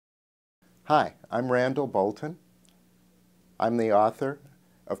Hi, I'm Randall Bolten. I'm the author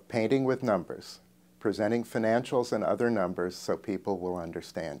of Painting with Numbers, presenting financials and other numbers so people will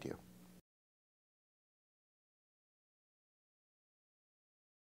understand you.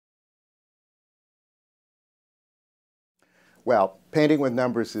 Well, painting with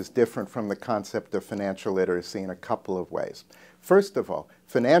numbers is different from the concept of financial literacy in a couple of ways. First of all,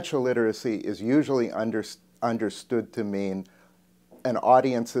 financial literacy is usually understood to mean an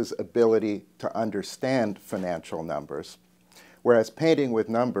audience's ability to understand financial numbers, whereas painting with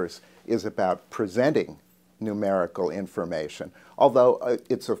numbers is about presenting numerical information, although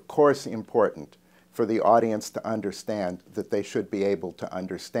it's of course important for the audience to understand that they should be able to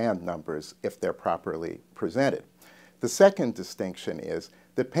understand numbers if they're properly presented. The second distinction is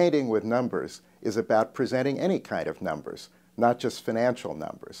that painting with numbers is about presenting any kind of numbers, not just financial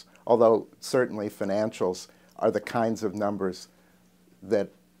numbers, although certainly financials are the kinds of numbers that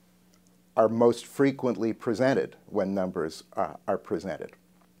are most frequently presented when numbers are presented.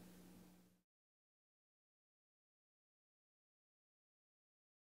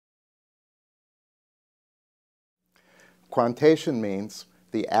 Quantation means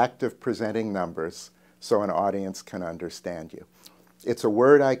the act of presenting numbers so an audience can understand you. It's a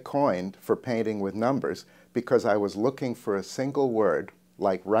word I coined for painting with numbers because I was looking for a single word,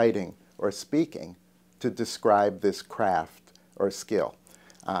 like writing or speaking, to describe this craft or skill.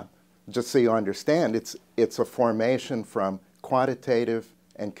 Just so you understand, it's a formation from quantitative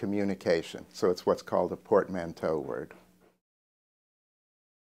and communication. So it's what's called a portmanteau word.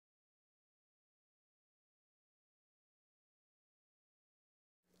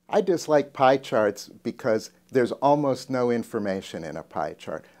 I dislike pie charts because there's almost no information in a pie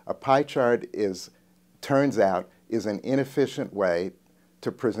chart. A pie chart turns out, is an inefficient way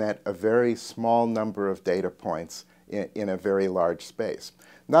to present a very small number of data points in a very large space.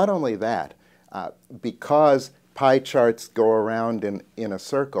 Not only that, because pie charts go around in a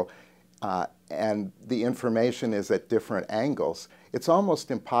circle and the information is at different angles, it's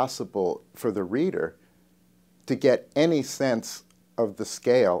almost impossible for the reader to get any sense of the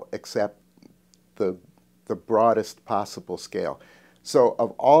scale except the broadest possible scale. So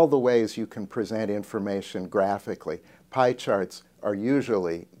of all the ways you can present information graphically, pie charts are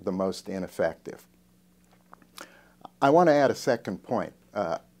usually the most ineffective. I want to add a second point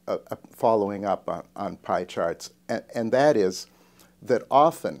following up on pie charts, and that is that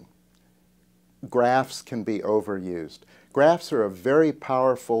often graphs can be overused. Graphs are a very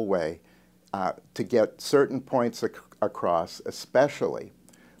powerful way to get certain points across, especially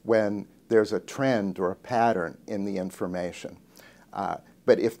when there's a trend or a pattern in the information.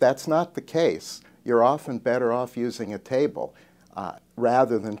 But if that's not the case, you're often better off using a table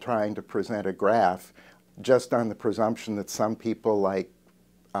rather than trying to present a graph just on the presumption that some people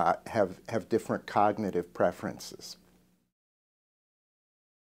have different cognitive preferences.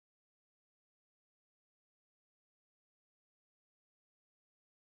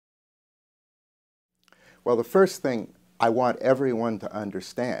 Well, the first thing I want everyone to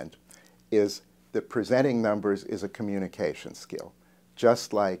understand is that presenting numbers is a communication skill,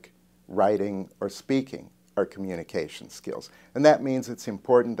 just like writing or speaking are communication skills. And that means it's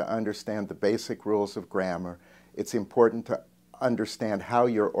important to understand the basic rules of grammar. It's important to understand how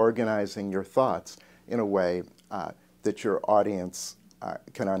you're organizing your thoughts in a way that your audience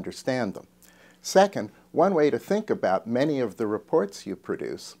can understand them. Second, one way to think about many of the reports you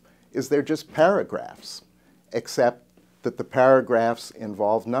produce is they're just paragraphs, except that the paragraphs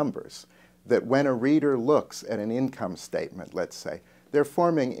involve numbers. That when a reader looks at an income statement, let's say, they're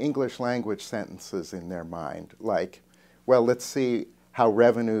forming English language sentences in their mind, like, well, let's see how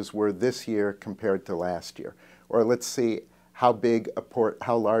revenues were this year compared to last year, or let's see how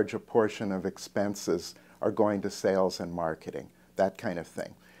large a portion of expenses are going to sales and marketing, that kind of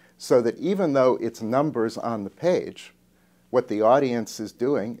thing. So that even though it's numbers on the page, what the audience is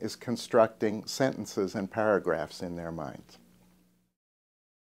doing is constructing sentences and paragraphs in their minds.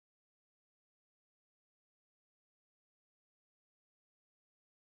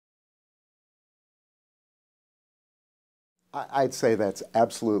 I'd say that's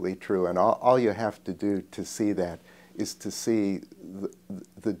absolutely true, and all you have to do to see that is to see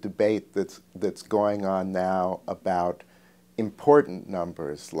the debate that's going on now about important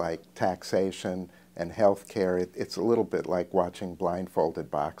numbers like taxation and health care. It's a little bit like watching blindfolded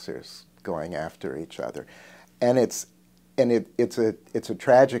boxers going after each other, and it's a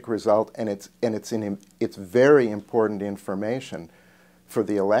tragic result, and it's very important information for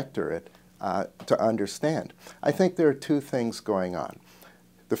the electorate to understand. I think there are two things going on.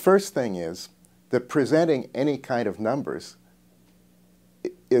 The first thing is that presenting any kind of numbers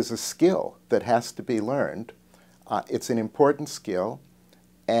is a skill that has to be learned. It's an important skill,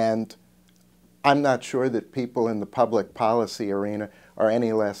 and I'm not sure that people in the public policy arena are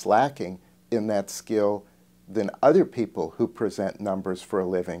any less lacking in that skill than other people who present numbers for a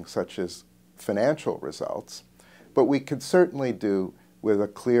living, such as financial results. But we could certainly do with a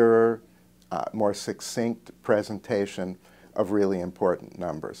clearer, more succinct presentation of really important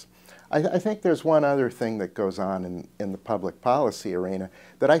numbers. I think there's one other thing that goes on in the public policy arena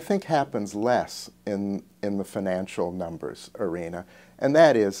that I think happens less in the financial numbers arena, and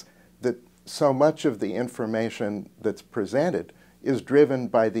that is that so much of the information that's presented is driven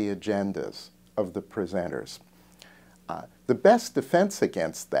by the agendas of the presenters. The best defense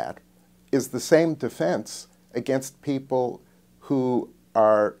against that is the same defense against people who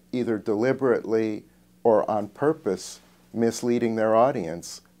are either deliberately or on purpose misleading their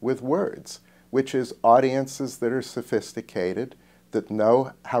audience with words, which is audiences that are sophisticated, that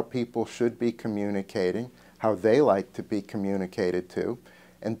know how people should be communicating, how they like to be communicated to,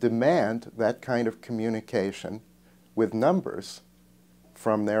 and demand that kind of communication with numbers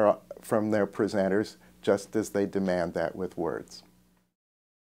from their presenters, just as they demand that with words.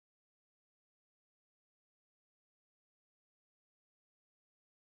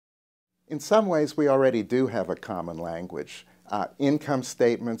 In some ways, we already do have a common language. Income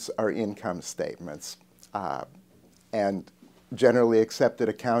statements are income statements, and generally accepted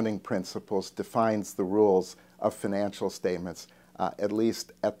accounting principles defines the rules of financial statements, at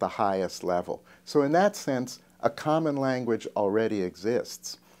least at the highest level. So in that sense, a common language already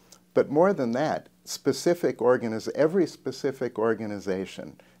exists. But more than that, every specific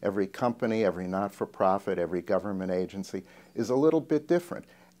organization, every company, every not-for-profit, every government agency is a little bit different.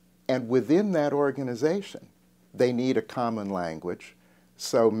 And within that organization, they need a common language.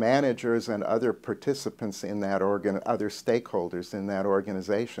 So managers and other participants in that other stakeholders in that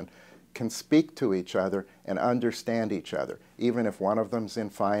organization can speak to each other and understand each other, even if one of them's in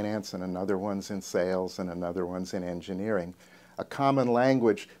finance and another one's in sales and another one's in engineering. A common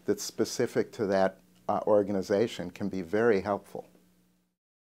language that's specific to that organization can be very helpful.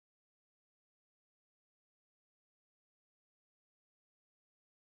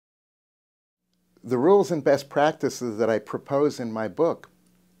 The rules and best practices that I propose in my book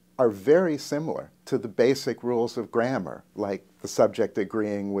are very similar to the basic rules of grammar, like the subject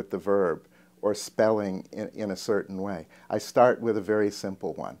agreeing with the verb or spelling in a certain way. I start with a very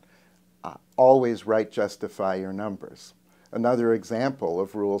simple one. Always write justify your numbers. Another example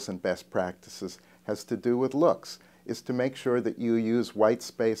of rules and best practices has to do with looks, is to make sure that you use white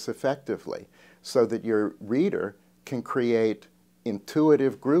space effectively so that your reader can create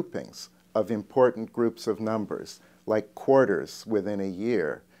intuitive groupings of important groups of numbers, like quarters within a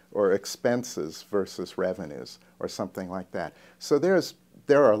year, or expenses versus revenues, or something like that. So there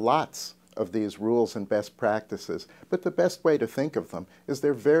are lots of these rules and best practices, but the best way to think of them is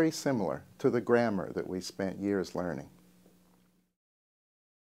they're very similar to the grammar that we spent years learning.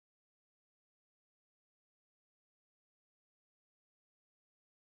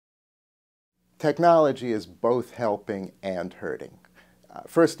 Technology is both helping and hurting.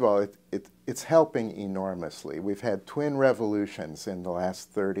 First of all, it's helping enormously. We've had twin revolutions in the last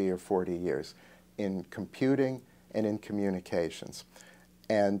 30 or 40 years in computing and in communications.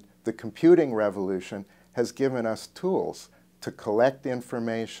 And the computing revolution has given us tools to collect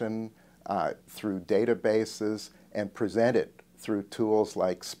information through databases and present it through tools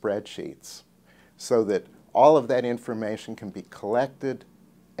like spreadsheets, so that all of that information can be collected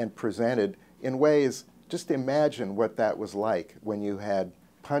and presented in ways. Just imagine what that was like when you had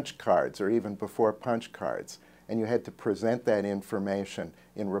punch cards, or even before punch cards, and you had to present that information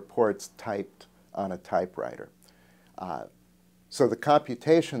in reports typed on a typewriter. So the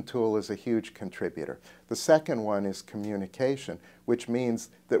computation tool is a huge contributor. The second one is communication, which means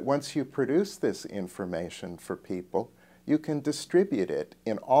that once you produce this information for people, you can distribute it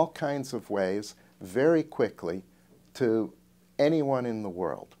in all kinds of ways very quickly to anyone in the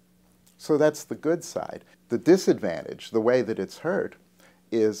world. So that's the good side. The disadvantage, the way that it's hurt,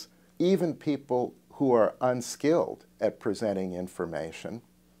 is even people who are unskilled at presenting information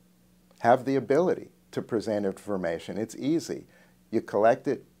have the ability to present information. It's easy. You collect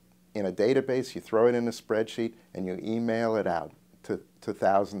it in a database, you throw it in a spreadsheet, and you email it out to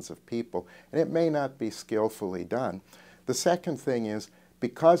thousands of people, and it may not be skillfully done. The second thing is,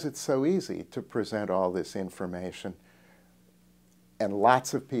 because it's so easy to present all this information, and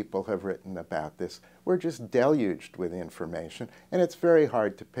lots of people have written about this, we're just deluged with information, and it's very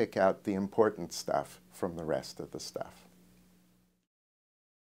hard to pick out the important stuff from the rest of the stuff.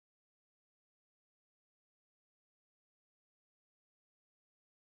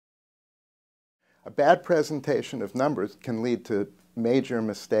 A bad presentation of numbers can lead to major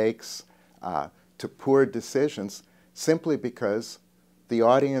mistakes, to poor decisions, simply because the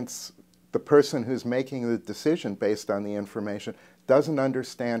audience, the person who's making the decision based on the information, doesn't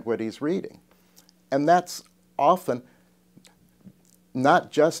understand what he's reading. And that's often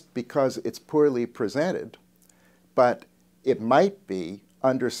not just because it's poorly presented, but it might be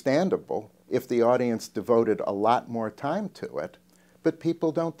understandable if the audience devoted a lot more time to it, but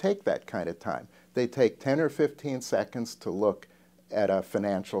people don't take that kind of time. They take 10 or 15 seconds to look at a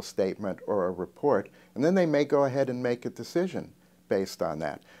financial statement or a report, and then they may go ahead and make a decision based on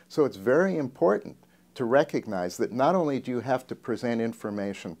that. So it's very important to recognize that not only do you have to present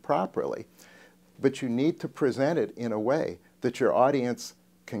information properly, but you need to present it in a way that your audience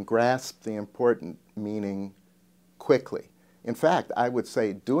can grasp the important meaning quickly. In fact, I would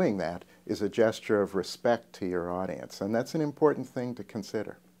say doing that is a gesture of respect to your audience, and that's an important thing to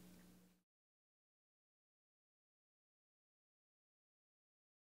consider.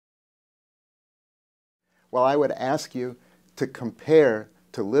 Well, I would ask you to compare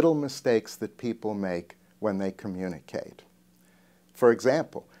to little mistakes that people make when they communicate. For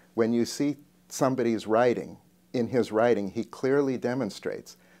example, when you see somebody's writing, in his writing, he clearly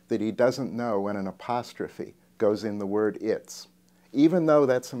demonstrates that he doesn't know when an apostrophe goes in the word "its," even though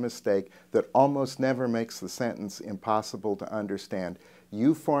that's a mistake that almost never makes the sentence impossible to understand.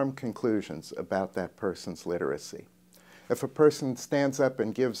 You form conclusions about that person's literacy. If a person stands up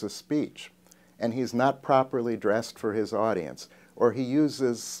and gives a speech and he's not properly dressed for his audience, or he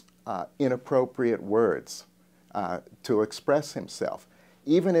uses inappropriate words to express himself,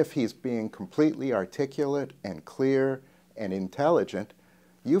 even if he's being completely articulate and clear and intelligent,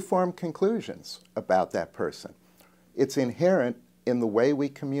 you form conclusions about that person. It's inherent in the way we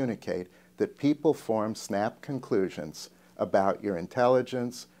communicate that people form snap conclusions about your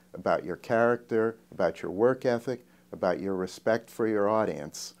intelligence, about your character, about your work ethic, about your respect for your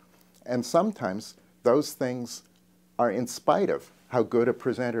audience. And sometimes those things are in spite of how good a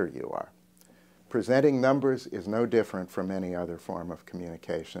presenter you are. Presenting numbers is no different from any other form of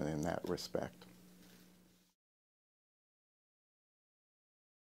communication in that respect.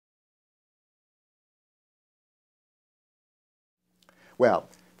 Well,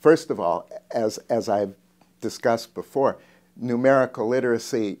 first of all, as I've discussed before, numerical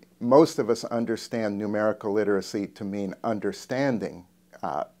literacy, most of us understand numerical literacy to mean understanding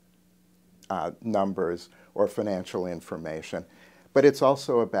numbers or financial information, but it's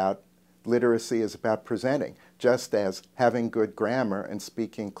also about literacy is about presenting, just as having good grammar and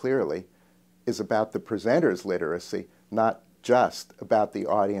speaking clearly is about the presenter's literacy, not just about the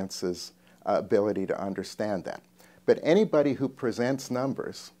audience's ability to understand that. But anybody who presents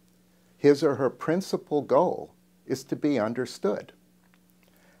numbers, his or her principal goal is to be understood.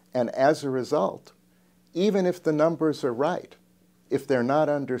 And as a result, even if the numbers are right, if they're not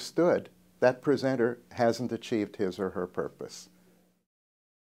understood, that presenter hasn't achieved his or her purpose.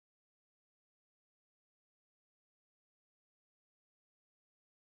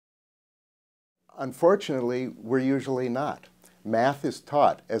 Unfortunately, we're usually not. Math is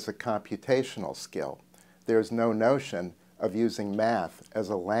taught as a computational skill. There's no notion of using math as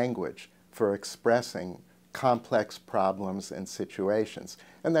a language for expressing complex problems and situations,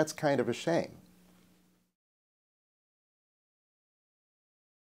 and that's kind of a shame.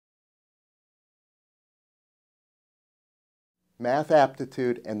 Math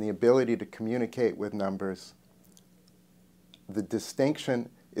aptitude and the ability to communicate with numbers, the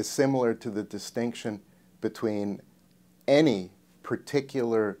distinction is similar to the distinction between any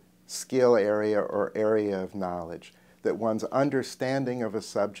particular skill area or area of knowledge, that one's understanding of a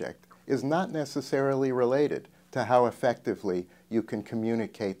subject is not necessarily related to how effectively you can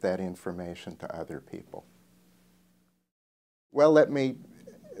communicate that information to other people. Well, let me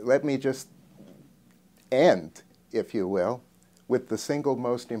just end, if you will, with the single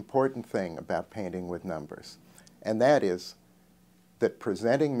most important thing about painting with numbers, and that is that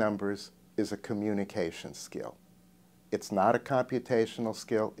presenting numbers is a communication skill. It's not a computational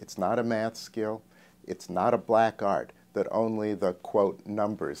skill, it's not a math skill, it's not a black art that only the, quote,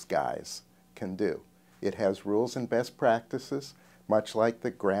 numbers guys can do. It has rules and best practices, much like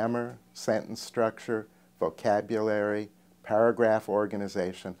the grammar, sentence structure, vocabulary, paragraph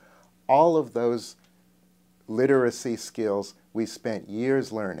organization. All of those literacy skills we spent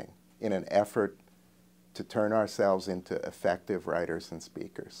years learning in an effort to turn ourselves into effective writers and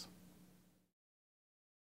speakers.